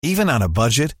Even on a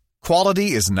budget,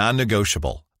 quality is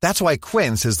non-negotiable. That's why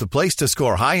Quince is the place to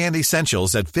score high-end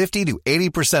essentials at 50 to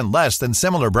 80% less than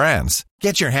similar brands.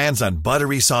 Get your hands on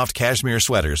buttery soft cashmere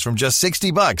sweaters from just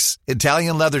 $60,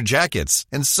 Italian leather jackets,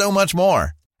 and so much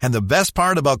more. And the best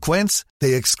part about Quince,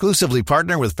 they exclusively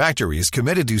partner with factories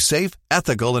committed to safe,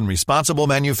 ethical, and responsible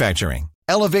manufacturing.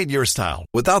 Elevate your style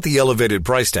without the elevated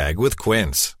price tag with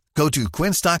Quince. Go to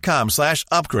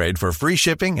quince.com/upgrade for free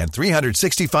shipping and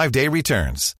 365-day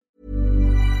returns.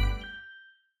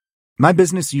 My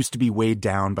business used to be weighed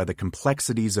down by the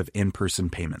complexities of in-person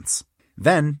payments.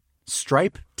 Then,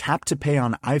 Stripe Tap to Pay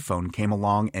on iPhone came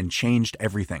along and changed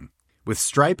everything. With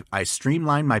Stripe, I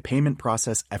streamlined my payment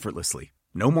process effortlessly.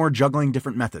 No more juggling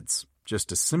different methods.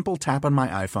 Just a simple tap on my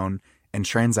iPhone and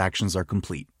transactions are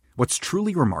complete. What's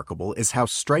truly remarkable is how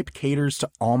Stripe caters to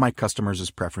all my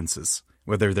customers' preferences.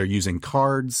 Whether they're using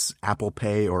cards, Apple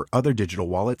Pay, or other digital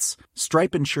wallets,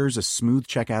 Stripe ensures a smooth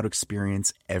checkout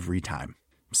experience every time.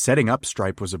 Setting up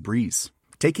Stripe was a breeze,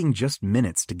 taking just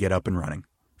minutes to get up and running.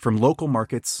 From local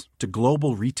markets to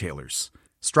global retailers,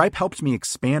 Stripe helped me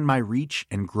expand my reach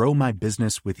and grow my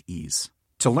business with ease.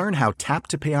 To learn how Tap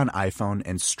to Pay on iPhone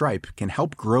and Stripe can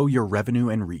help grow your revenue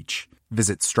and reach,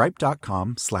 visit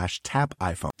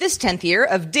stripe.com/tapiphone. This 10th year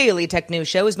of Daily Tech News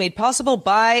Show is made possible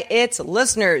by its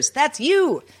listeners. That's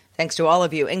you. Thanks to all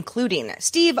of you, including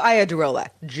Steve Iadarola,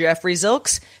 Jeffrey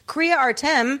Zilks, Kriya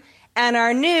Artem, and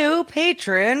our new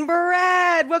patron,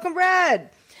 Brad. Welcome, Brad.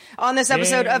 On this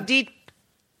episode of DTNS,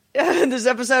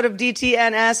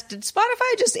 did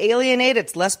Spotify just alienate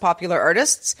its less popular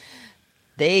artists?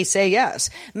 They say yes.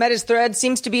 Meta's Thread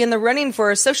seems to be in the running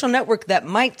for a social network that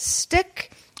might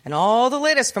stick. And all the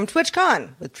latest from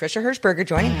TwitchCon with Trisha Hirschberger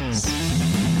joining us.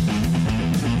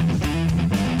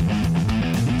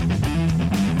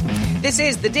 This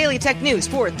is the Daily Tech News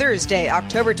for Thursday,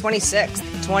 October 26th,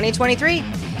 2023.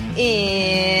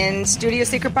 In Studio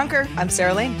Secret Bunker, I'm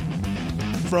Sarah Lane.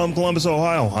 From Columbus,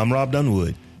 Ohio, I'm Rob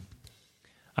Dunwood.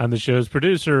 I'm the show's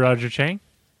producer, Roger Chang.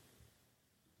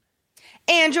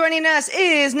 And joining us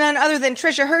is none other than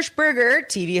Trisha Hirschberger,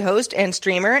 TV host and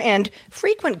streamer, and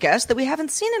frequent guest that we haven't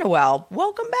seen in a while.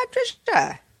 Welcome back,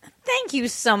 Trisha. Thank you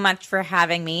so much for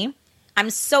having me.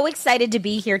 I'm so excited to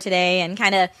be here today and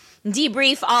kind of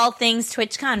debrief all things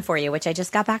TwitchCon for you, which I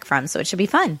just got back from, so it should be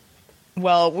fun.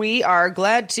 Well, we are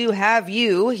glad to have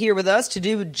you here with us to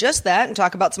do just that and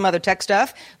talk about some other tech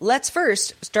stuff. Let's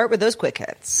first start with those quick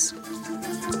hits.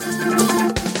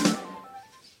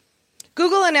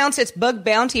 Google announced its bug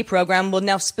bounty program will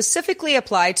now specifically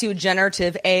apply to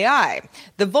generative AI.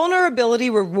 The Vulnerability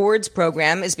Rewards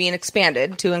program is being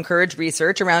expanded to encourage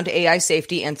research around AI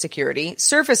safety and security,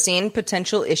 surfacing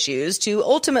potential issues to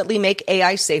ultimately make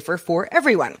AI safer for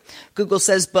everyone. Google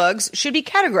says bugs should be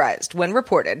categorized when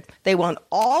reported. They won't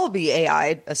all be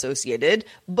AI associated,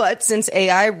 but since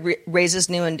AI raises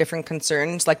new and different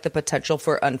concerns like the potential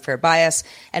for unfair bias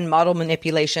and model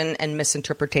manipulation and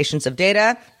misinterpretations of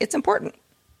data, it's important.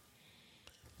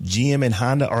 GM and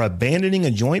Honda are abandoning a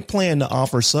joint plan to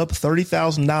offer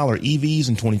sub-$30,000 EVs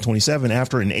in 2027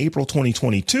 after an April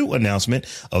 2022 announcement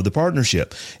of the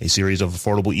partnership. A series of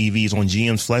affordable EVs on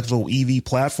GM's flexible EV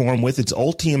platform with its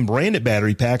Ultium branded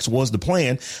battery packs was the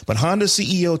plan, but Honda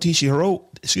CEO Toshihiro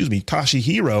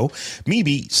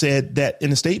Mibe said that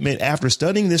in a statement, after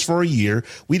studying this for a year,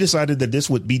 we decided that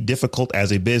this would be difficult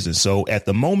as a business. So at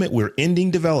the moment, we're ending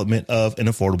development of an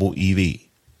affordable EV.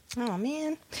 Oh,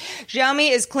 man.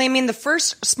 Xiaomi is claiming the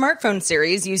first smartphone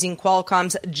series using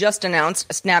Qualcomm's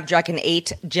just-announced Snapdragon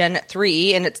 8 Gen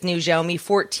 3 in its new Xiaomi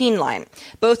 14 line.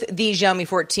 Both the Xiaomi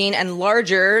 14 and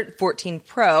larger 14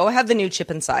 Pro have the new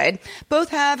chip inside. Both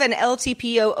have an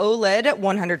LTPO OLED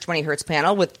 120Hz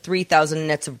panel with 3,000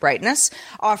 nits of brightness,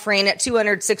 offering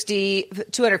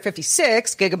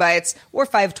 256 gigabytes or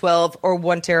 512 or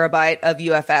 1 terabyte of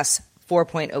UFS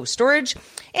 4.0 storage,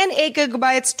 and 8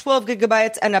 gigabytes, 12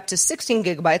 gigabytes, and up to 16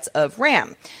 gigabytes of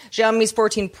RAM. Xiaomi's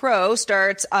 14 Pro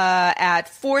starts at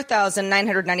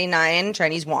 4,999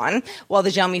 Chinese yuan, while the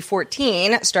Xiaomi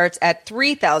 14 starts at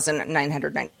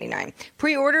 3,999.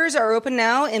 Pre-orders are open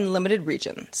now in limited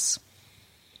regions.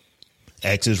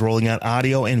 X is rolling out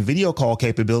audio and video call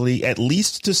capability, at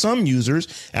least to some users,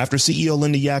 after CEO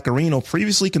Linda Yaccarino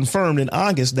previously confirmed in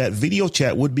August that video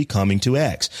chat would be coming to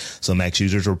X. Some X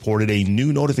users reported a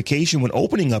new notification when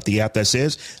opening up the app that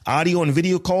says audio and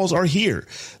video calls are here.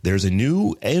 There's a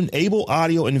new enable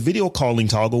audio and video calling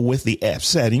toggle with the app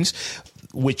settings.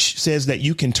 which says that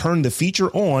you can turn the feature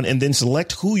on and then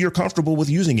select who you're comfortable with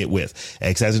using it with.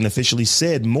 X hasn't officially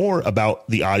said more about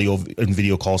the audio and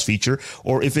video calls feature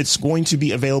or if it's going to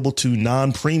be available to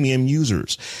non-premium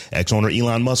users. X owner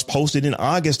Elon Musk posted in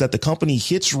August that the company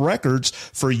hits records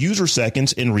for user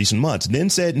seconds in recent months, then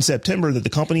said in September that the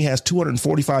company has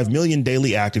 245 million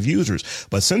daily active users.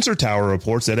 But Sensor Tower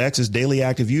reports that X's daily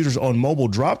active users on mobile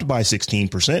dropped by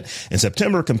 16% in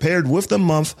September compared with the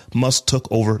month Musk took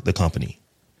over the company.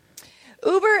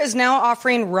 Uber is now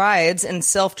offering rides in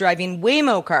self-driving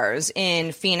Waymo cars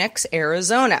in Phoenix,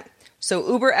 Arizona. So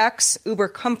Uber X, Uber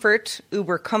Comfort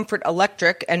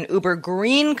Electric, and Uber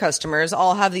Green customers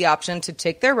all have the option to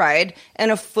take their ride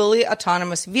in a fully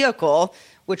autonomous vehicle,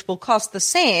 which will cost the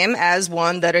same as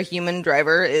one that a human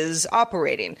driver is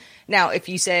operating. Now, if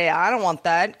you say, I don't want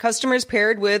that, customers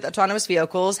paired with autonomous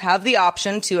vehicles have the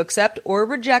option to accept or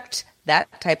reject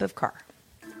that type of car.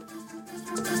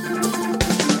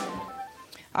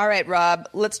 All right, Rob,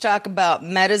 let's talk about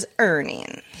Meta's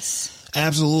earnings.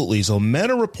 Absolutely. So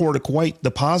Meta reported quite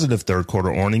the positive third quarter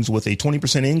earnings with a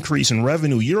 20% increase in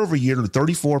revenue year over year to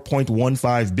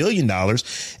 $34.15 billion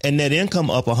and net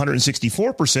income up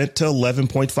 164% to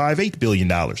 $11.58 billion.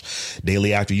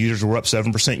 Daily active users were up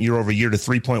 7% year over year to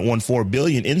 3.14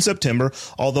 billion in September,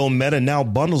 although Meta now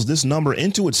bundles this number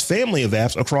into its family of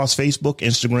apps across Facebook,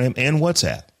 Instagram, and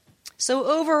WhatsApp. So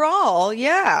overall,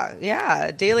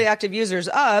 yeah, daily active users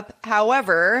up.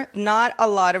 However, not a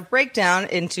lot of breakdown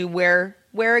into where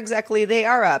exactly they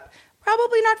are up.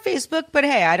 Probably not Facebook, but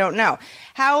hey, I don't know.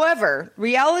 However,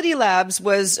 Reality Labs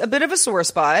was a bit of a sore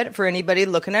spot for anybody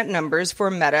looking at numbers for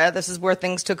Meta. This is where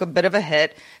things took a bit of a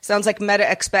hit. Sounds like Meta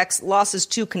expects losses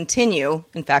to continue.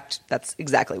 In fact, that's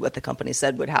exactly what the company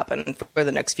said would happen for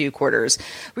the next few quarters.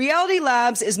 Reality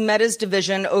Labs is Meta's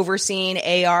division overseeing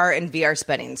AR and VR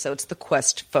spending. So it's the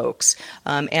Quest folks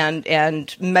and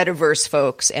Metaverse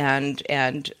folks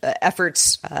and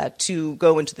efforts to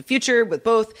go into the future with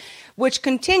both, which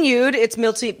continued its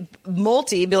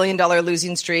multi-billion-dollar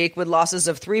losing streak with losses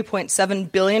of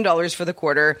 $3.7 billion for the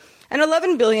quarter and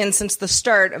 $11 billion since the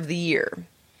start of the year.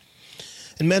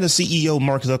 And Meta CEO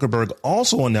Mark Zuckerberg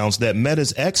also announced that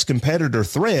Meta's ex-competitor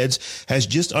Threads has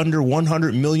just under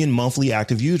 100 million monthly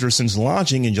active users since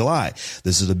launching in July.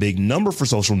 This is a big number for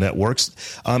social networks,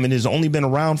 and has only been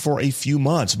around for a few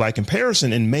months. By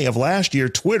comparison, in May of last year,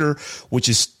 Twitter, which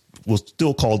was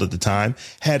still called at the time,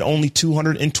 had only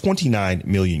 229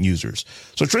 million users.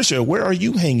 So, Tricia, where are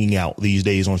you hanging out these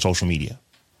days on social media?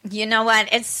 You know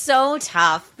what? It's so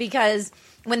tough because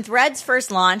when Threads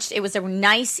first launched, it was a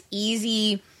nice,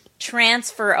 easy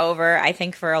transfer over, I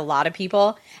think, for a lot of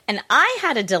people. And I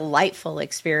had a delightful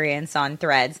experience on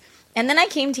Threads. And then I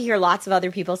came to hear lots of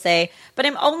other people say, but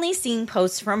I'm only seeing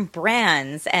posts from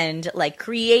brands and like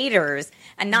creators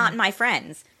and not my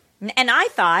friends. And I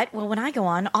thought, well, when I go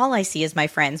on, all I see is my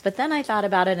friends. But then I thought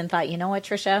about it and thought, you know what,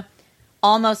 Trisha?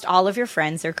 Almost all of your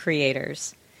friends are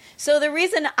creators. So the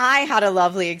reason I had a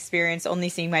lovely experience only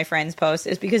seeing my friends post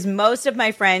is because most of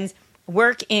my friends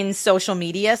work in social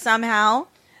media somehow.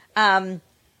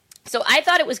 So I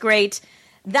thought it was great.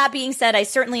 That being said, I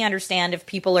certainly understand if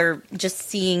people are just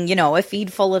seeing, you know, a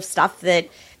feed full of stuff that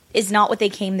is not what they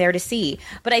came there to see.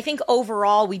 But I think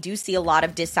overall we do see a lot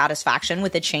of dissatisfaction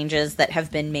with the changes that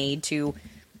have been made to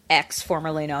X,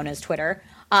 formerly known as Twitter.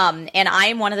 And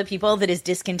I'm one of the people that is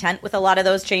discontent with a lot of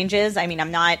those changes. I mean,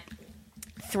 I'm not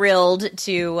thrilled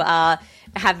to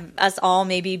have us all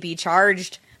maybe be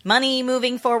charged money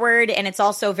moving forward. And it's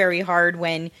also very hard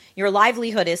when your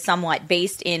livelihood is somewhat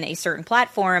based in a certain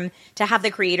platform to have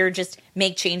the creator just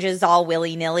make changes all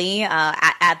willy-nilly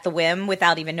at the whim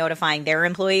without even notifying their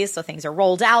employees. So things are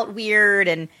rolled out weird.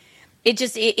 And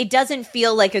it doesn't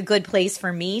feel like a good place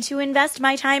for me to invest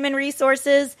my time and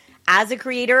resources as a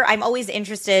creator. I'm always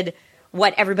interested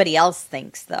what everybody else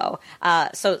thinks, though.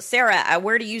 So, Sarah,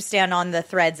 where do you stand on the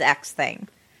Threads X thing?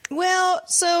 Well,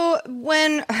 so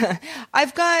when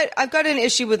I've got an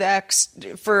issue with X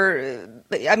for,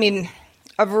 I mean,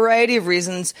 a variety of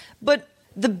reasons, but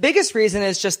the biggest reason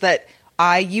is just that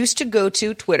I used to go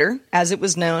to Twitter, as it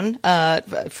was known,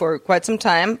 for quite some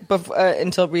time,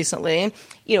 until recently.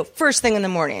 You know, first thing in the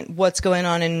morning, what's going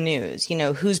on in news? You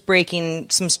know, who's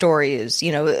breaking some stories?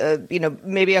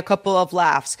 Maybe a couple of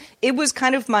laughs. It was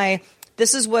kind of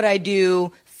this is what I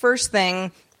do first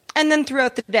thing. And then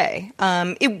throughout the day,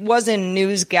 it was a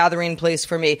news gathering place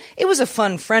for me. It was a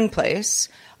fun friend place.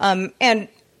 And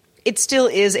it still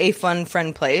is a fun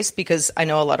friend place because I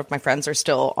know a lot of my friends are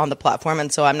still on the platform.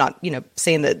 And so I'm not,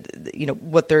 saying that,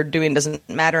 what they're doing doesn't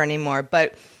matter anymore.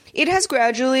 But it has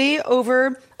gradually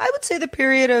over, I would say, the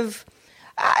period of,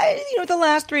 the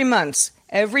last 3 months,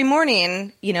 every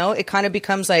morning, it kind of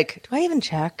becomes like, do I even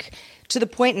check? To the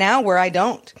point now where I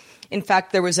don't. In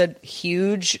fact, there was a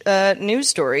huge news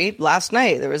story last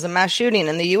night. There was a mass shooting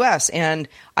in the U.S. and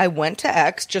I went to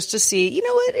X just to see,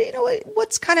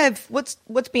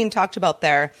 what's being talked about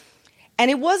there. And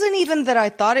it wasn't even that I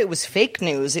thought it was fake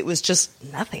news. It was just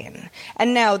nothing.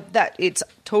 And now that it's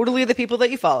totally the people that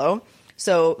you follow.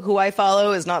 So who I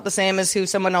follow is not the same as who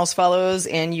someone else follows.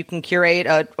 And you can curate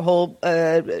a whole,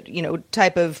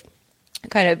 type of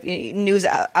kind of news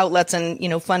outlets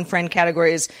and, fun friend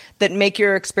categories that make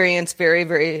your experience very,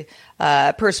 very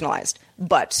personalized.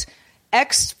 But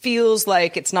X feels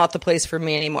like it's not the place for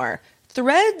me anymore.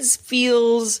 Threads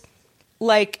feels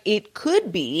like it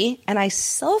could be, and I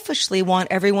selfishly want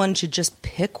everyone to just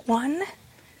pick one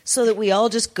so that we all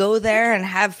just go there and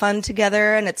have fun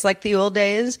together and it's like the old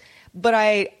days. But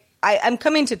I'm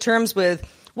coming to terms with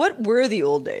what were the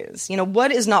old days?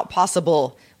 What is not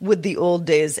possible with the old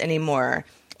days anymore?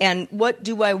 And what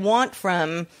do I want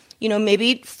from,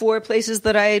 maybe 4 places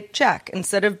that I check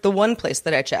instead of the one place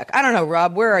that I check? I don't know,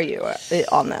 Rob, where are you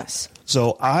on this?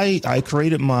 So I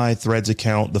created my Threads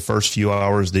account the first few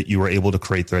hours that you were able to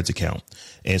create Threads account.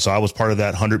 And so I was part of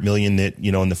that 100 million that,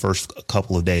 in the first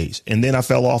couple of days. And then I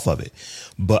fell off of it.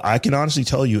 But I can honestly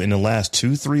tell you in the last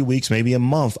 2-3 weeks, maybe a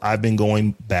month, I've been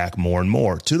going back more and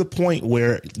more to the point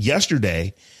where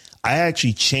yesterday I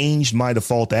actually changed my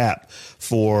default app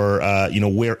for,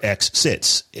 where X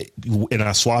sits, and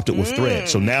I swapped it with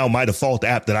Threads. So now my default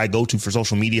app that I go to for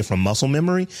social media from muscle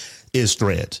memory is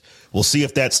Threads. We'll see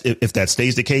if that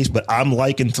stays the case, but I'm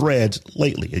liking Threads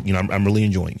lately. I'm really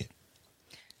enjoying it.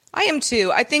 I am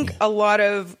too. I think a lot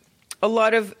of,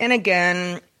 and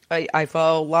again, I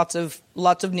follow lots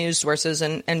of news sources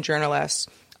and journalists.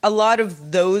 A lot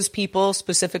of those people,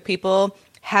 specific people,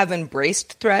 have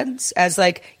embraced Threads as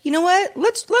like, you know what,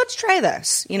 let's try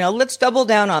this. Let's double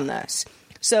down on this.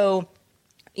 So,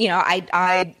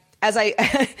 I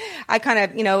kind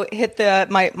of, hit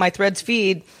my Threads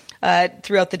feed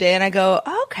throughout the day and I go,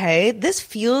 okay, this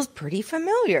feels pretty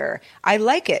familiar. I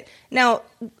like it. Now,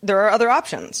 there are other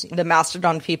options. The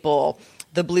Mastodon people,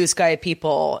 the Blue Sky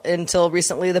people, until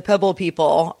recently the Pebble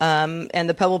people. And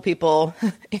the Pebble people,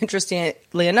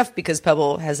 interestingly enough, because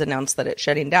Pebble has announced that it's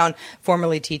shutting down,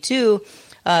 formerly T2,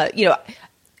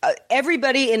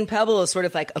 everybody in Pebble is sort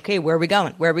of like, okay, where are we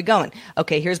going? Where are we going?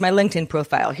 Okay, here's my LinkedIn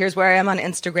profile. Here's where I am on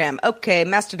Instagram. Okay,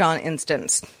 Mastodon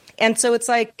instance. And so it's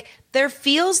like, there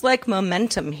feels like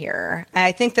momentum here. And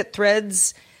I think that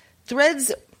Threads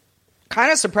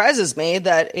kind of surprises me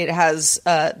that it has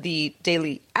the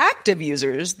daily active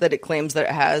users that it claims that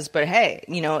it has. But hey,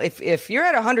 if you're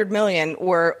at 100 million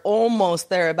or almost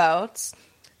thereabouts,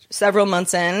 several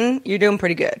months in, you're doing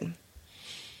pretty good.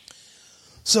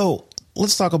 So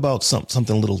let's talk about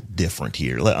something a little different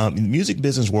here. Music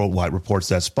Business Worldwide reports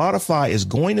that Spotify is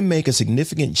going to make a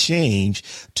significant change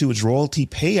to its royalty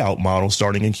payout model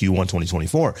starting in Q1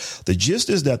 2024. The gist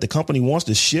is that the company wants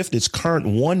to shift its current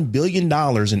 $1 billion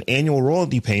in annual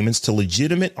royalty payments to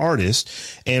legitimate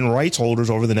artists and rights holders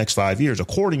over the next 5 years,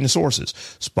 according to sources.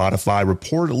 Spotify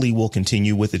reportedly will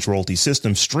continue with its royalty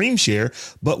system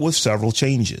StreamShare, but with several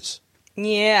changes.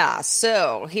 Yeah,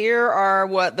 so here are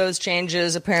what those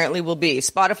changes apparently will be.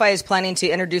 Spotify is planning to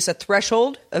introduce a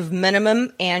threshold of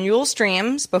minimum annual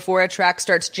streams before a track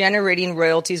starts generating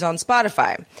royalties on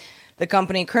Spotify. The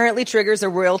company currently triggers a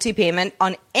royalty payment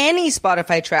on any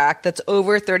Spotify track that's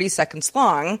over 30 seconds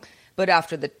long, but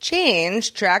after the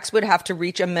change, tracks would have to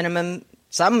reach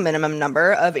some minimum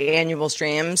number of annual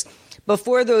streams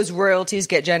before those royalties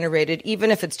get generated,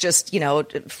 even if it's just,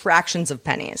 fractions of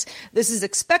pennies. This is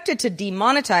expected to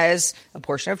demonetize a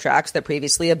portion of tracks that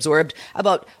previously absorbed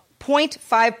about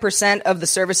 0.5% of the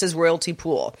service's royalty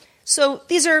pool. So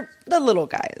these are the little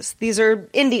guys. These are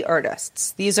indie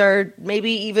artists. These are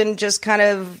maybe even just kind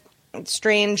of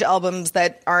strange albums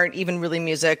that aren't even really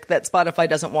music that Spotify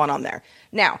doesn't want on there.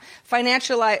 Now,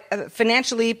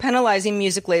 financially penalizing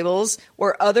music labels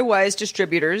or otherwise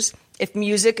distributors if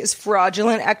music is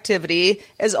fraudulent activity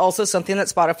is also something that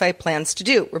Spotify plans to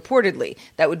do, reportedly.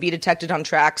 That would be detected on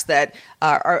tracks that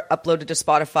are uploaded to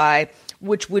Spotify,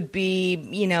 which would be,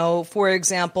 for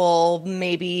example,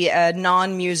 maybe a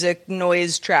non-music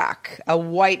noise track, a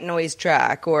white noise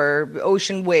track, or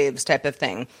ocean waves type of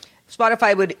thing.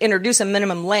 Spotify would introduce a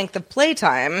minimum length of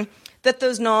playtime that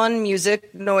those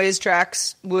non-music noise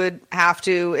tracks would have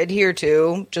to adhere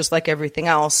to, just like everything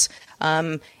else.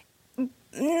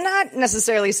 Not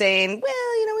necessarily saying,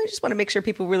 well, we just want to make sure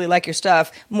people really like your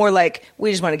stuff. More like, we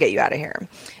just want to get you out of here.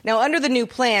 Now, under the new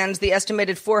plans, the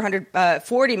estimated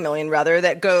 40 million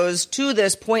that goes to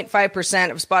this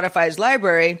 0.5% of Spotify's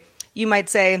library, you might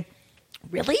say,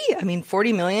 Really? I mean,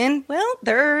 40 million? Well,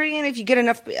 if you get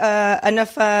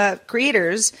enough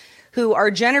creators who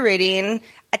are generating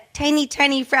a tiny,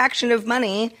 tiny fraction of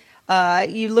money,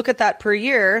 you look at that per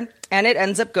year, and it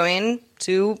ends up going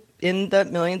to in the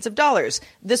millions of dollars.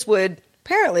 This would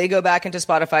apparently go back into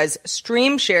Spotify's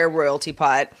stream share royalty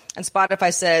pot, and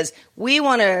Spotify says, we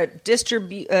want to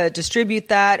distribute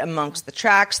that amongst the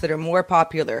tracks that are more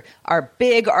popular, our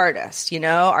big artists,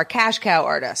 our cash cow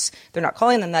artists. They're not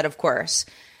calling them that, of course.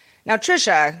 Now,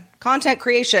 Trisha, content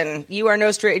creation, you are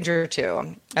no stranger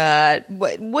to.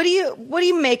 What do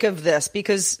you make of this?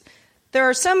 Because there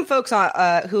are some folks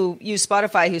who use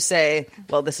Spotify who say,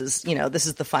 well, this is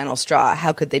the final straw.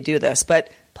 How could they do this? But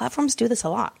platforms do this a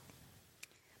lot.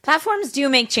 Platforms do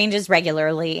make changes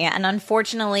regularly, and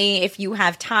unfortunately, if you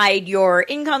have tied your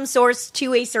income source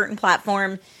to a certain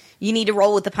platform, you need to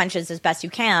roll with the punches as best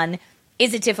you can.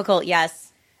 Is it difficult?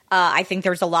 Yes. I think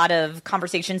there's a lot of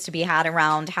conversations to be had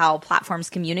around how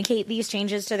platforms communicate these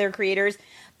changes to their creators.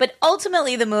 But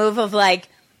ultimately, the move of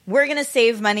we're going to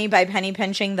save money by penny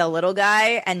pinching the little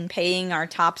guy and paying our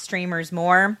top streamers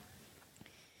more.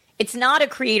 It's not a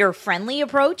creator-friendly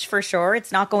approach, for sure.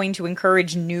 It's not going to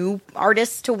encourage new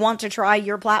artists to want to try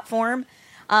your platform.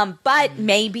 But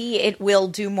maybe it will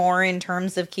do more in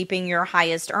terms of keeping your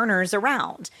highest earners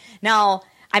around. Now,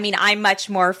 I mean, I'm much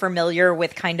more familiar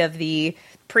with kind of the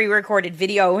pre-recorded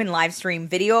video and live stream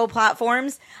video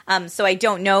platforms. So I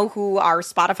don't know who are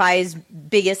Spotify's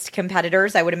biggest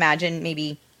competitors. I would imagine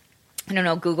maybe, I don't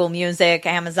know, Google Music,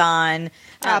 Amazon,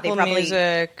 Apple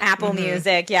Music. Apple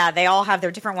Music. Yeah, they all have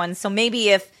their different ones. So maybe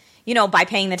if, by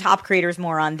paying the top creators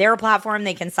more on their platform,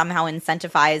 they can somehow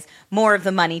incentivize more of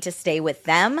the money to stay with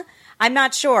them. I'm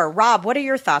not sure. Rob, what are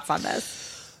your thoughts on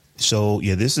this? So,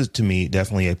 yeah, this is, to me,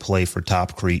 definitely a play for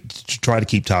to try to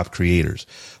keep top creators.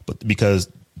 But because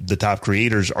the top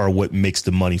creators are what makes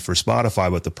the money for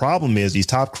Spotify. But the problem is these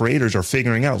top creators are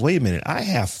figuring out, wait a minute, I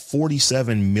have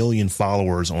 47 million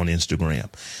followers on Instagram.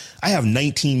 I have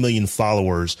 19 million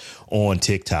followers on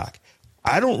TikTok.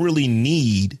 I don't really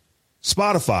need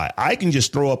Spotify. I can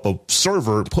just throw up a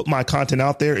server, put my content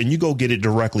out there, and you go get it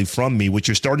directly from me, which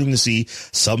you're starting to see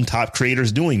some top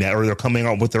creators doing that, or they're coming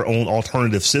out with their own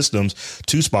alternative systems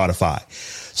to Spotify.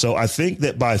 So I think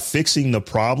that by fixing the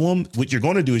problem, what you're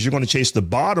going to do is you're going to chase the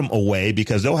bottom away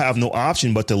because they'll have no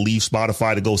option but to leave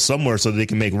Spotify to go somewhere so that they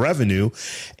can make revenue.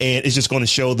 And it's just going to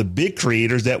show the big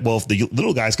creators that, well, if the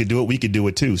little guys could do it, we could do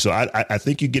it too. So I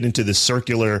think you get into this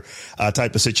circular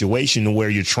type of situation where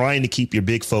you're trying to keep your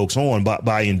big folks on, but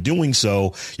by in doing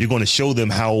so, you're going to show them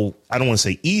how, I don't want to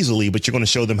say easily, but you're going to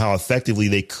show them how effectively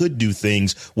they could do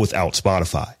things without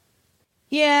Spotify.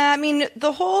 Yeah, I mean,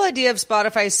 the whole idea of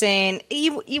Spotify saying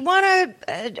you want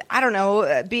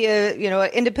to, be an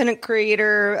independent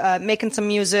creator, making some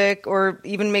music or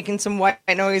even making some white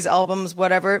noise albums,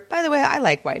 whatever. By the way, I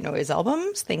like white noise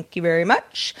albums. Thank you very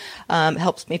much.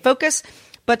 Helps me focus.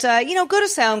 But, go to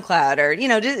SoundCloud or,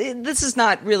 this is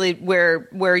not really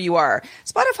where you are.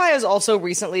 Spotify has also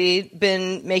recently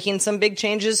been making some big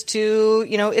changes to,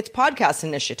 its podcast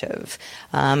initiative.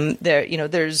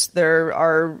 There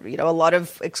are a lot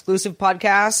of exclusive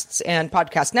podcasts and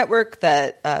podcast network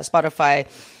that Spotify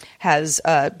has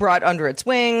brought under its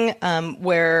wing,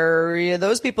 where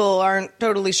those people aren't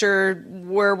totally sure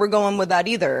where we're going with that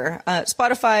either.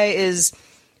 Spotify is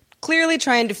clearly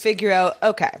trying to figure out,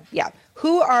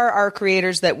 who are our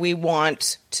creators that we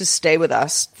want to stay with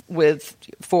us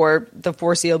for the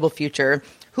foreseeable future?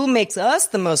 Who makes us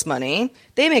the most money?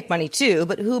 They make money too,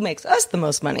 but who makes us the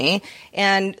most money?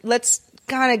 And let's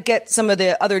kind of get some of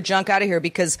the other junk out of here,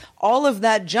 because all of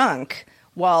that junk,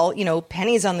 while,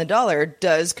 pennies on the dollar,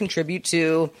 does contribute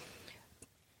to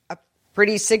a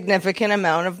pretty significant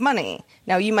amount of money.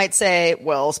 Now, you might say,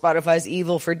 well, Spotify's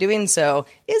evil for doing so.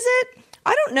 Is it?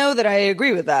 I don't know that I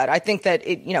agree with that. I think that,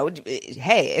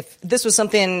 hey, if this was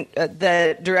something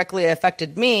that directly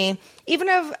affected me, even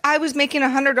if I was making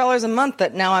 $100 a month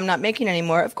that now I'm not making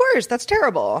anymore, of course, that's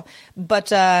terrible. But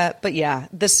yeah,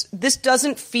 this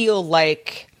doesn't feel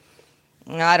like,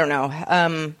 I don't know.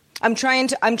 I'm trying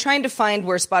to find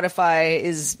where Spotify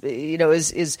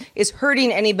is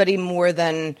hurting anybody more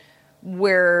than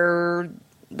where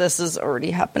this has already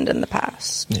happened in the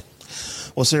past. Yeah.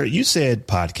 Well, Sarah, you said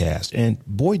podcast, and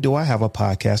boy, do I have a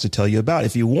podcast to tell you about.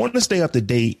 If you want to stay up to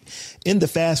date in the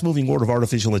fast-moving world of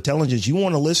artificial intelligence, you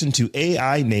want to listen to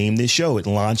AI Name This Show. It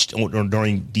launched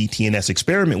during DTNS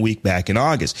Experiment Week back in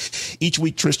August. Each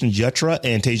week, Tristan Jutra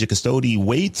and Tasia Custodi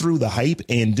wade through the hype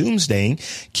and doomsdaying,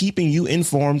 keeping you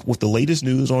informed with the latest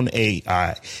news on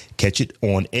AI. Catch it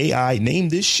on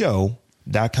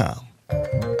AINameThisShow.com.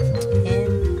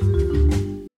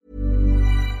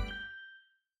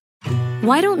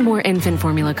 Why don't more infant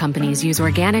formula companies use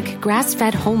organic,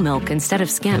 grass-fed whole milk instead of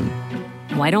skim?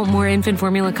 Why don't more infant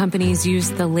formula companies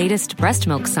use the latest breast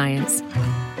milk science?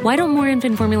 Why don't more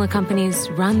infant formula companies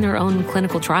run their own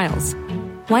clinical trials?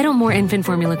 Why don't more infant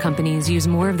formula companies use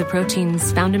more of the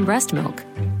proteins found in breast milk?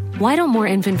 Why don't more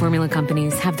infant formula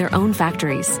companies have their own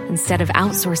factories instead of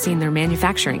outsourcing their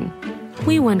manufacturing?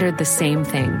 We wondered the same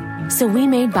thing. So we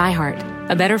made ByHeart,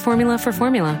 a better formula for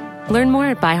formula. Learn more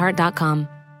at byheart.com.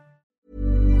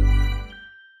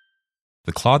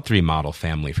 The Claude 3 model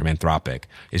family from Anthropic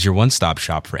is your one-stop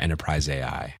shop for enterprise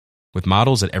AI. With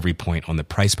models at every point on the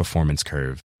price-performance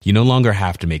curve, you no longer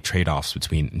have to make trade-offs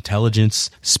between intelligence,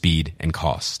 speed, and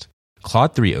cost.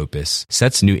 Claude 3 Opus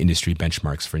sets new industry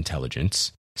benchmarks for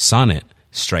intelligence. Sonnet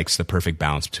strikes the perfect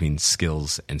balance between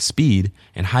skills and speed,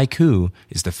 and Haiku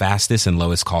is the fastest and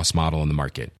lowest cost model in the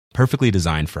market, perfectly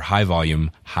designed for high-volume,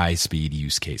 high-speed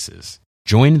use cases.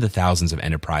 Join the thousands of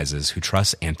enterprises who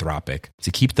trust Anthropic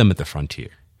to keep them at the frontier.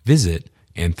 Visit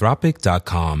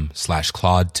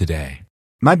anthropic.com/Claude today.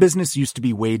 My business used to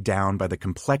be weighed down by the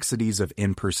complexities of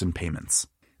in-person payments.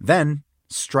 Then,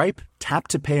 Stripe Tap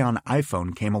to Pay on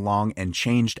iPhone came along and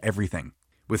changed everything.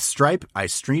 With Stripe, I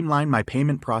streamlined my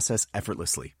payment process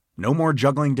effortlessly. No more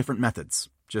juggling different methods.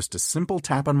 Just a simple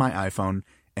tap on my iPhone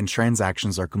and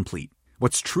transactions are complete.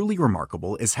 What's truly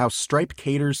remarkable is how Stripe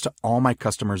caters to all my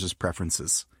customers'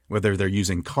 preferences. Whether they're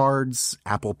using cards,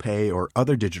 Apple Pay, or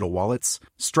other digital wallets,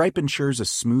 Stripe ensures a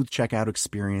smooth checkout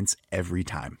experience every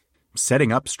time.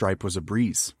 Setting up Stripe was a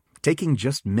breeze, taking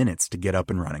just minutes to get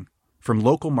up and running. From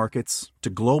local markets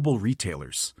to global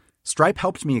retailers, Stripe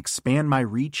helped me expand my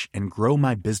reach and grow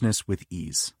my business with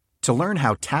ease. To learn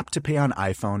how Tap to Pay on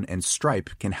iPhone and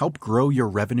Stripe can help grow your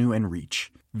revenue and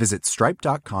reach, visit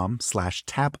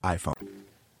stripe.com/tapiphone.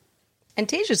 And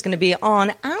Tasia's going to be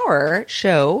on our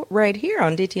show right here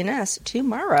on DTNS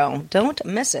tomorrow. Don't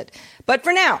miss it. But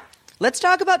for now, let's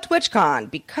talk about TwitchCon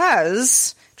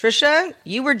because, Trisha,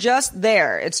 you were just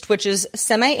there. It's Twitch's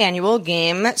semi-annual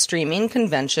game streaming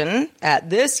convention at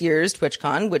this year's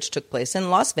TwitchCon, which took place in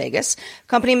Las Vegas. The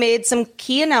company made some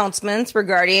key announcements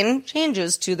regarding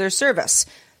changes to their service.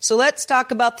 So let's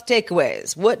talk about the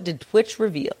takeaways. What did Twitch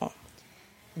reveal?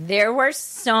 There were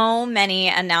so many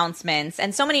announcements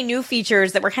and so many new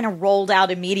features that were kind of rolled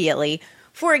out immediately.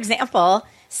 For example,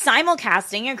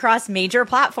 simulcasting across major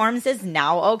platforms is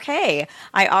now okay.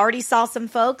 I already saw some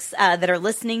folks that are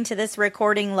listening to this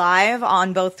recording live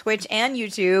on both Twitch and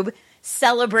YouTube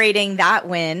celebrating that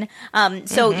win.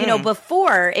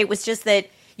 Before it was just that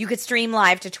you could stream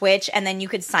live to Twitch and then you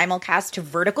could simulcast to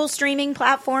vertical streaming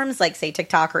platforms like, say,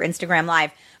 TikTok or Instagram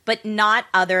Live, but not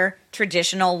other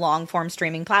traditional long-form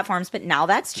streaming platforms. But now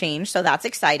that's changed, so that's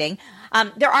exciting.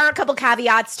 There are a couple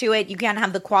caveats to it. You can't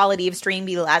have the quality of stream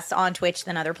be less on Twitch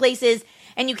than other places,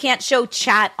 and you can't show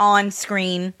chat on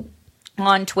screen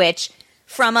on Twitch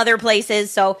from other places.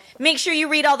 So make sure you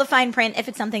read all the fine print if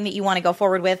it's something that you want to go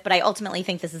forward with. But I ultimately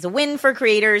think this is a win for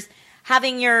creators.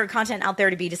 Having your content out there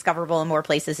to be discoverable in more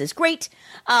places is great.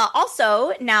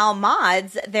 Also, now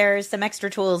mods, there's some extra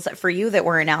tools for you that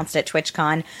were announced at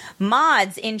TwitchCon.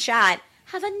 Mods in chat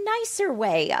have a nicer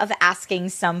way of asking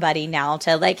somebody now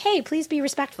to, like, hey, please be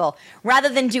respectful. Rather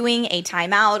than doing a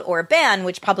timeout or a ban,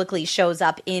 which publicly shows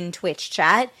up in Twitch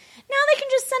chat, now they can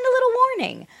just send a little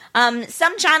warning.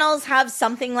 Some channels have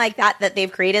something like that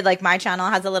they've created. Like my channel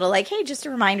has a little like, hey, just a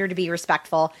reminder to be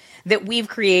respectful that we've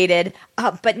created.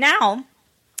 But now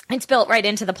it's built right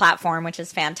into the platform, which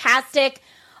is fantastic.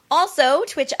 Also,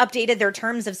 Twitch updated their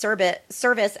terms of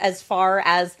service as far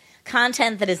as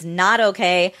content that is not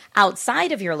okay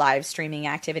outside of your live streaming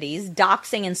activities.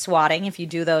 Doxing and swatting, if you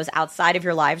do those outside of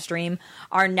your live stream,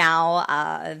 are now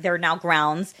they're now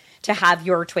grounds to have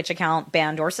your Twitch account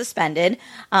banned or suspended.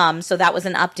 So that was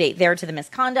an update there to the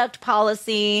misconduct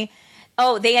policy.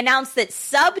 Oh, they announced that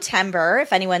September,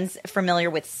 if anyone's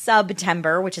familiar with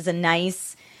September, which is a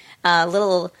nice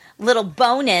little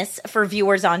bonus for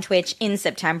viewers on Twitch in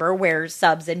September, where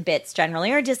subs and bits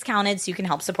generally are discounted so you can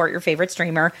help support your favorite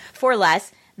streamer for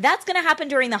less. That's going to happen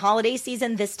during the holiday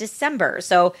season this December.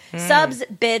 So subs,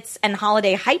 bits, and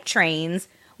holiday hype trains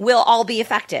will all be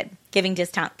affected, giving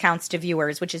discounts to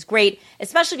viewers, which is great,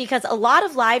 especially because a lot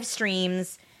of live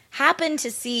streams happen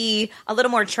to see a little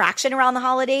more traction around the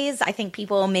holidays. I think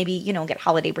people maybe, get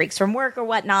holiday breaks from work or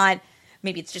whatnot.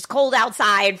 Maybe it's just cold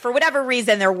outside. For whatever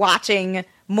reason, they're watching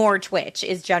more Twitch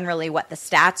is generally what the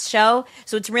stats show.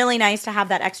 So it's really nice to have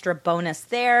that extra bonus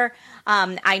there.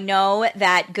 I know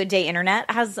that Good Day Internet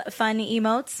has fun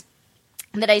emotes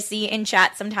that I see in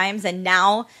chat sometimes, and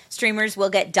now streamers will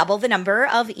get double the number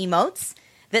of emotes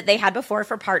that they had before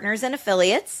for partners and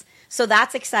affiliates. So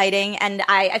that's exciting. And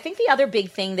I think the other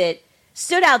big thing that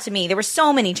stood out to me, there were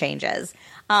so many changes.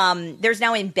 There's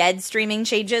now embed streaming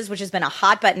changes, which has been a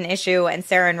hot button issue. And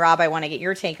Sarah and Rob, I want to get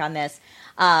your take on this.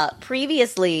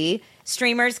 Previously,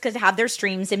 streamers could have their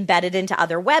streams embedded into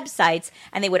other websites,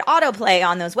 and they would autoplay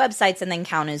on those websites and then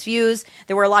count as views.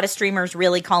 There were a lot of streamers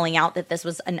really calling out that this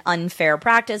was an unfair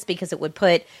practice because it would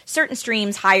put certain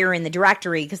streams higher in the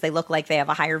directory because they look like they have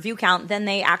a higher view count than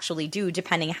they actually do,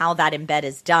 depending how that embed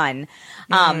is done.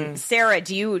 Sarah,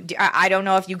 I don't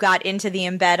know if you got into the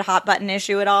embed hot button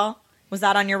issue at all. Was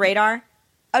that on your radar?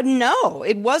 No,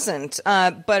 it wasn't.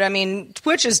 But I mean,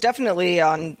 Twitch is definitely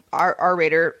on our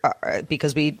radar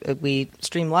because we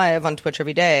stream live on Twitch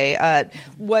every day.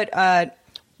 What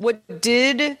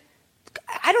did,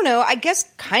 I don't know, I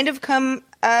guess kind of come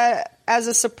as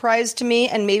a surprise to me,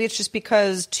 and maybe it's just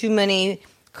because too many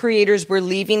creators were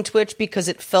leaving Twitch because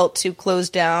it felt too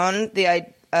closed down,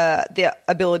 the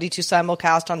ability to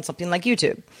simulcast on something like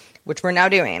YouTube, which we're now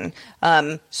doing.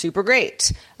 Super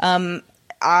great.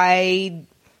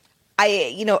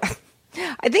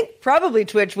 I think probably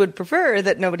Twitch would prefer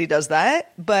that nobody does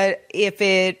that, but if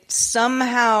it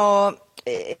somehow,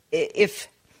 if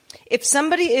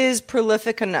somebody is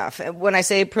prolific enough, when I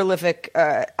say prolific,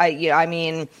 I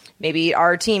mean maybe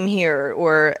our team here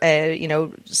or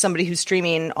somebody who's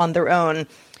streaming on their own.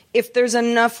 If there's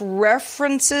enough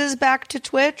references back to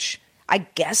Twitch, I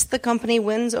guess the company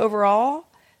wins overall.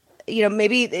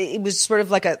 Maybe it was sort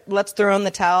of like let's throw in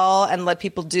the towel and let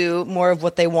people do more of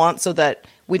what they want so that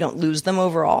we don't lose them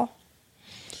overall.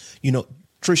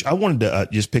 Trish, I wanted to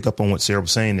just pick up on what Sarah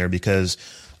was saying there because,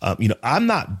 I'm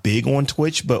not big on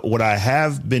Twitch, but what I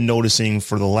have been noticing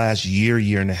for the last year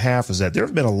and a half is that there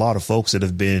have been a lot of folks that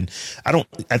have been,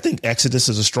 I think exodus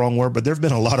is a strong word, but there have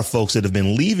been a lot of folks that have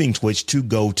been leaving Twitch to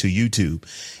go to YouTube.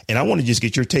 And I want to just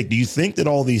get your take. Do you think that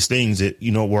all these things that,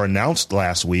 were announced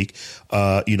last week,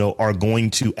 are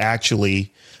going to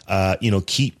actually,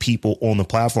 keep people on the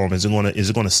platform? Is it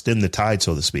going to stem the tide,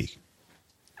 so to speak?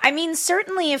 I mean,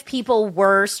 certainly if people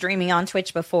were streaming on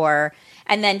Twitch before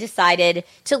and then decided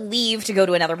to leave to go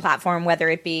to another platform, whether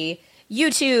it be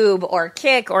YouTube or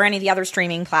Kick or any of the other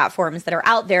streaming platforms that are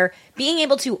out there, being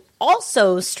able to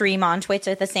also stream on Twitch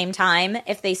at the same time,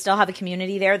 if they still have a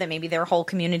community there that maybe their whole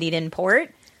community didn't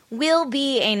port, will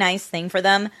be a nice thing for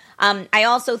them. I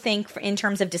also think in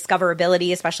terms of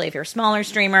discoverability, especially if you're a smaller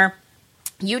streamer,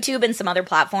 YouTube and some other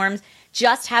platforms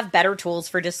just have better tools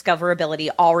for discoverability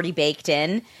already baked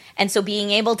in. And so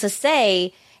being able to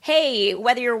say, hey,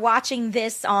 whether you're watching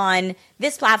this on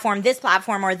this platform,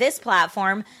 or this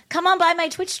platform, come on by my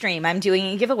Twitch stream. I'm doing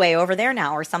a giveaway over there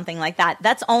now or something like that.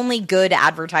 That's only good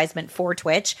advertisement for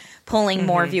Twitch, pulling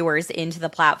more viewers into the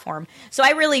platform. So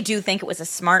I really do think it was a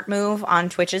smart move on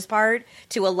Twitch's part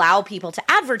to allow people to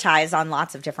advertise on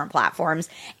lots of different platforms.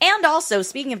 And also,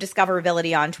 speaking of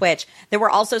discoverability on Twitch, there were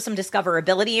also some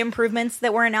discoverability improvements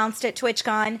that were announced at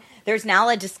TwitchCon. There's now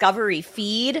a discovery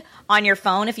feed on your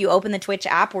phone if you open the Twitch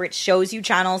app where it shows you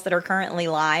channels that are currently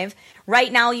live.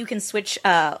 Right now, you can switch,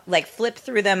 flip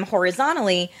through them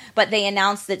horizontally, but they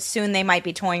announced that soon they might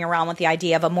be toying around with the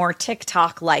idea of a more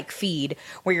TikTok-like feed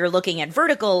where you're looking at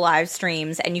vertical live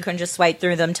streams and you can just swipe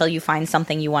through them till you find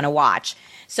something you want to watch.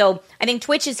 So I think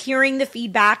Twitch is hearing the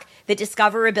feedback that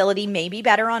discoverability may be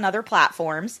better on other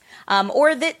platforms,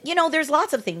 or that, there's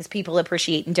lots of things people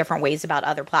appreciate in different ways about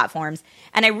other platforms.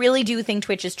 And I really do think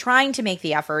Twitch is trying to make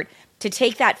the effort to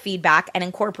take that feedback and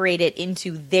incorporate it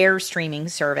into their streaming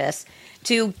service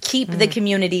to keep the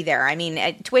community there. I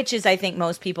mean, Twitch is, I think,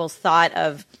 most people's thought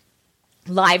of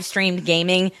live streamed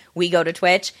gaming. We go to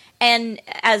Twitch. And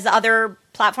as other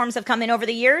platforms have come in over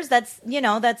the years, that's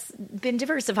been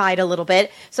diversified a little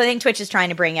bit. So I think Twitch is trying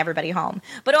to bring everybody home.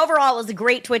 But overall, it was a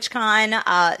great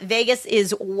TwitchCon. Vegas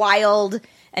is wild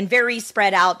and very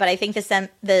spread out, but I think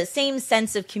the same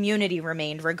sense of community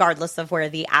remained regardless of where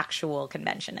the actual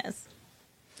convention is.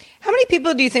 How many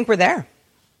people do you think were there?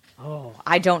 Oh,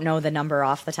 I don't know the number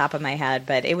off the top of my head,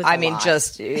 but it was lot.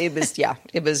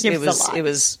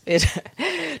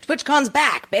 TwitchCon's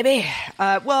back, baby.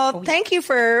 Thank you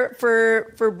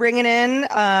for bringing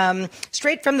in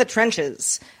straight from the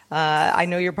trenches. I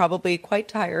know you're probably quite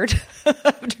tired.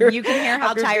 You can hear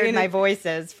how tired my voice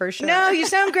is, for sure. No, you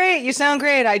sound great.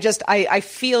 I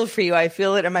feel for you. I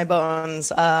feel it in my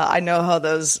bones. I know how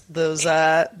those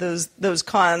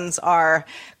cons are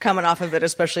coming off of it,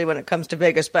 especially when it comes to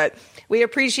Vegas. But we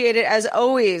appreciate it as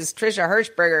always, Trisha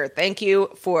Hirschberger. Thank you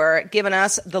for giving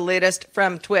us the latest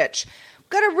from Twitch.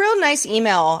 Got a real nice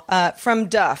email from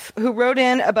Duff, who wrote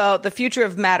in about the future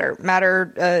of Matter.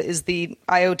 Matter is the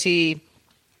IoT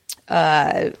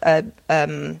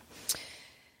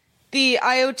the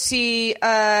IoT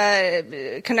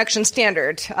connection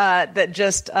standard that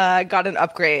just got an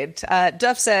upgrade.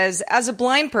 Duff says, as a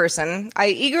blind person, I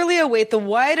eagerly await the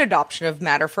wide adoption of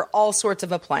Matter for all sorts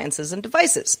of appliances and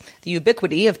devices. The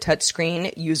ubiquity of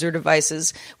touchscreen user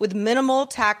devices with minimal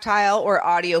tactile or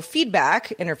audio feedback,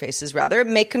 interfaces rather,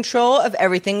 make control of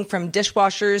everything from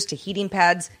dishwashers to heating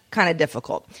pads kind of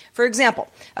difficult. For example,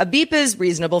 a beep is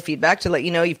reasonable feedback to let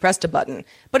you know you've pressed a button,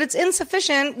 but it's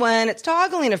insufficient when it's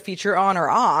toggling a feature on or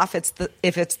off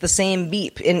if it's the same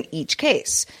beep in each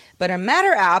case. But a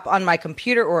Matter app on my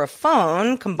computer or a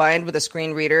phone, combined with a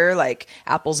screen reader like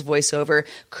Apple's VoiceOver,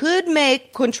 could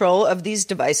make control of these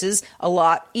devices a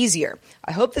lot easier.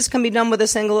 I hope this can be done with a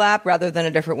single app rather than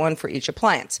a different one for each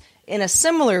appliance. In a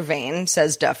similar vein,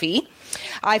 says Duffy,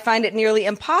 I find it nearly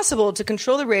impossible to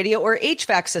control the radio or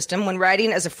HVAC system when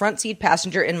riding as a front seat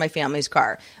passenger in my family's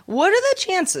car. What are the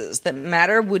chances that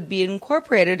Matter would be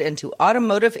incorporated into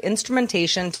automotive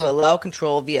instrumentation to allow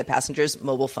control via passengers'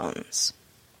 mobile phones?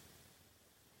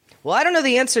 Well, I don't know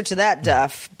the answer to that,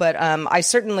 Duff, but I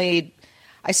certainly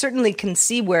can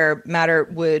see where Matter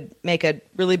would make a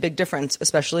really big difference,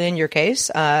 especially in your case,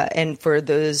 and for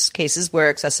those cases where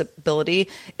accessibility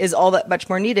is all that much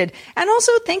more needed. And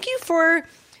also, thank you for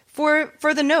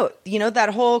the note. You know, that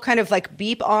whole kind of like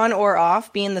beep on or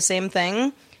off being the same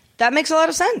thing. That makes a lot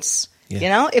of sense. Yeah. You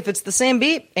know, if it's the same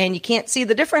beep and you can't see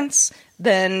the difference,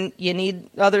 then you need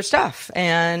other stuff.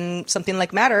 And something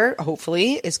like Matter,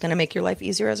 hopefully, is going to make your life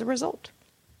easier as a result.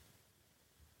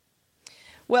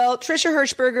 Well, Trisha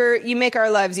Hirschberger, you make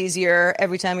our lives easier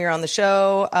every time you're on the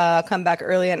show. Come back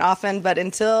early and often. But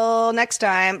until next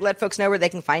time, let folks know where they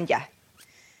can find you.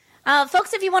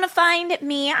 Folks, if you want to find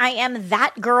me, I am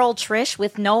that girl Trish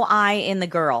with no I in the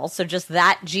girl. So just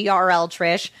that GRL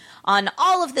Trish on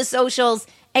all of the socials,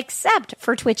 except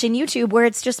for Twitch and YouTube, where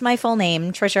it's just my full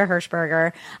name, Trisha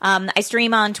Hirschberger. I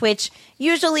stream on Twitch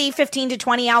usually 15 to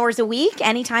 20 hours a week.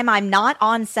 Anytime I'm not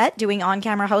on set doing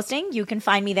on-camera hosting, you can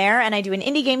find me there. And I do an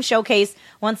indie game showcase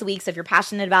once a week. So if you're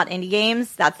passionate about indie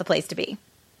games, that's the place to be.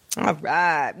 All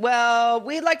right. Well,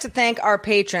 we'd like to thank our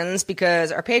patrons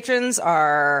because our patrons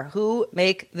are who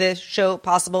make this show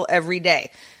possible every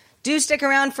day. Do stick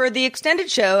around for the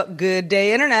extended show, Good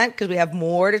Day Internet, because we have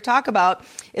more to talk about.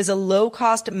 Is a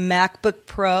low-cost MacBook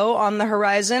Pro on the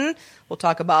horizon? We'll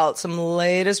talk about some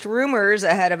latest rumors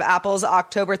ahead of Apple's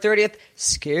October 30th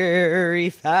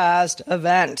Scary Fast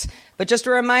event. But just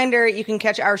a reminder, you can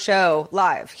catch our show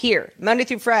live here, Monday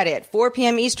through Friday at 4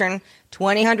 p.m. Eastern,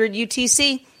 2000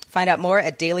 UTC. Find out more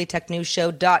at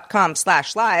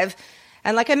dailytechnewsshow.com/live.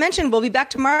 And like I mentioned, we'll be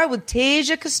back tomorrow with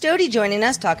Tasia Custodi joining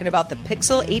us, talking about the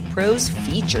Pixel 8 Pro's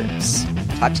features.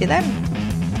 Talk to you then.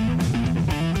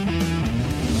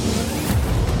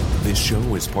 This show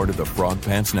is part of the Frog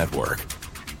Pants Network.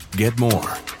 Get more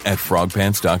at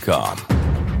frogpants.com.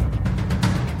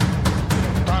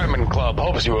 Diamond Club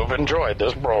hopes you have enjoyed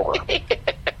this program.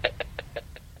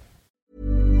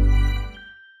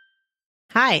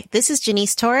 Hi, this is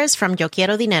Janice Torres from Yo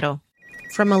Quiero Dinero.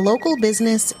 From a local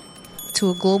business to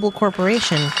a global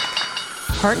corporation,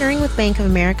 partnering with Bank of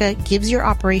America gives your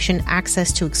operation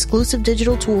access to exclusive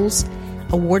digital tools,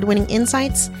 award-winning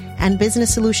insights, and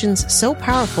business solutions so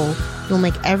powerful you'll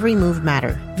make every move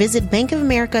matter. Visit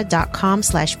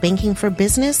bankofamerica.com/banking for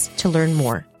business to learn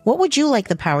more. What would you like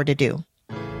the power to do?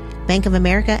 Bank of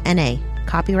America, N.A.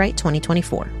 Copyright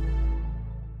 2024.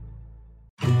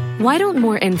 Why don't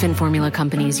more infant formula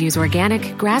companies use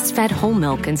organic, grass-fed whole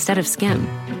milk instead of skim?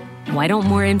 Why don't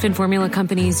more infant formula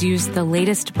companies use the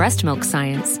latest breast milk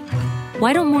science?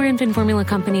 Why don't more infant formula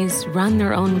companies run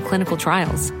their own clinical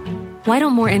trials? Why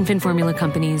don't more infant formula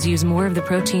companies use more of the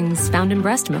proteins found in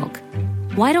breast milk?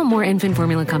 Why don't more infant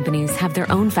formula companies have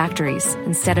their own factories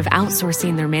instead of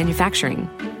outsourcing their manufacturing?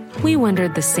 We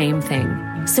wondered the same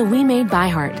thing. So we made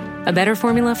ByHeart, a better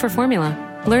formula for formula.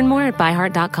 Learn more at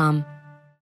byheart.com.